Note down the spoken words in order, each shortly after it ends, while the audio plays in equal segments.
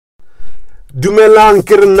Dumelang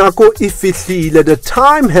ke re nako e fihlile. The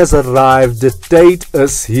time has arrived. The date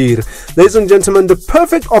is here. Ladies and gentlemen, the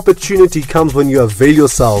perfect opportunity comes when you avail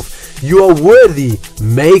yourself. You are worthy.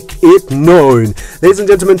 Make it known. Ladies and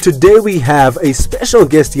gentlemen, today we have a special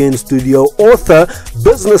guest here in studio, author,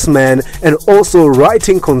 businessman, and also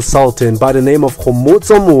writing consultant by the name of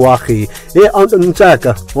Khomotso Moagi. Hey,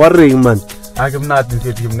 what ring, man? I'm not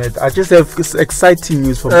I just have exciting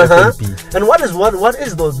news from FNB. And what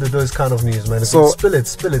is those kind of news, man? So spill it.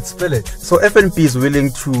 So FNB is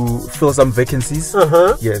willing to fill some vacancies.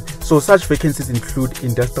 Yeah. So such vacancies include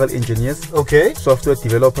industrial engineers, software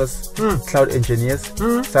developers, cloud engineers,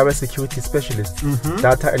 cybersecurity specialists,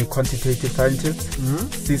 data and quantitative scientists,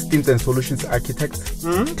 systems and solutions architects,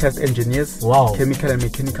 test engineers, chemical and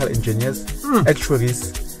mechanical engineers,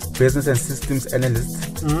 actuaries, business and systems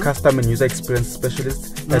analysts, custom and user experience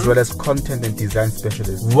specialists, as well as content and design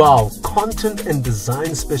specialists. Wow, content and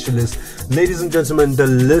design specialists. Ladies and gentlemen, the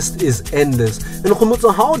list is endless. And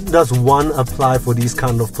Khomotso, how does one apply for these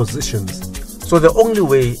kind of positions? So the only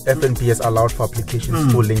way FNB has allowed for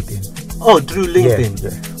applications through LinkedIn. Oh, through LinkedIn.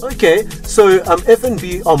 Yeah. Okay, so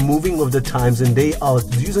FNB are moving with the times and they are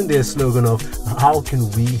using their slogan of how can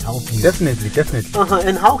we help you? Definitely.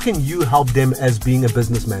 And how can you help them as being a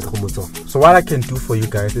businessman, Khomotso? So what I can do for you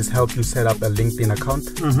guys is help you set up a LinkedIn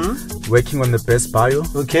account, working on the best bio,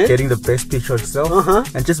 getting the best picture itself,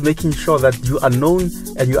 and just making sure that you are known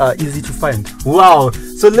and you are easy to find. Wow.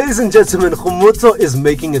 So ladies and gentlemen, Khomotso is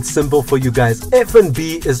making it simple for you guys.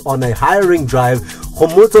 FNB is on a hiring drive.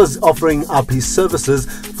 Khomotso is offering up his services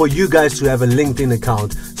for you guys to have a LinkedIn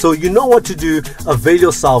account. So you know what to do. Avail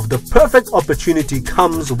yourself. The perfect opportunity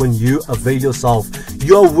comes when you avail yourself.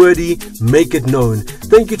 You're worthy. Make it known.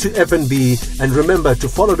 Thank you to FNB, and remember to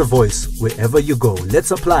follow the voice wherever you go.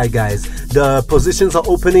 Let's apply, guys. The positions are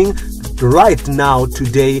opening right now,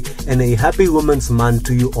 today, and a happy Women's Month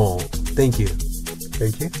to you all. Thank you.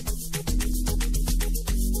 Thank you.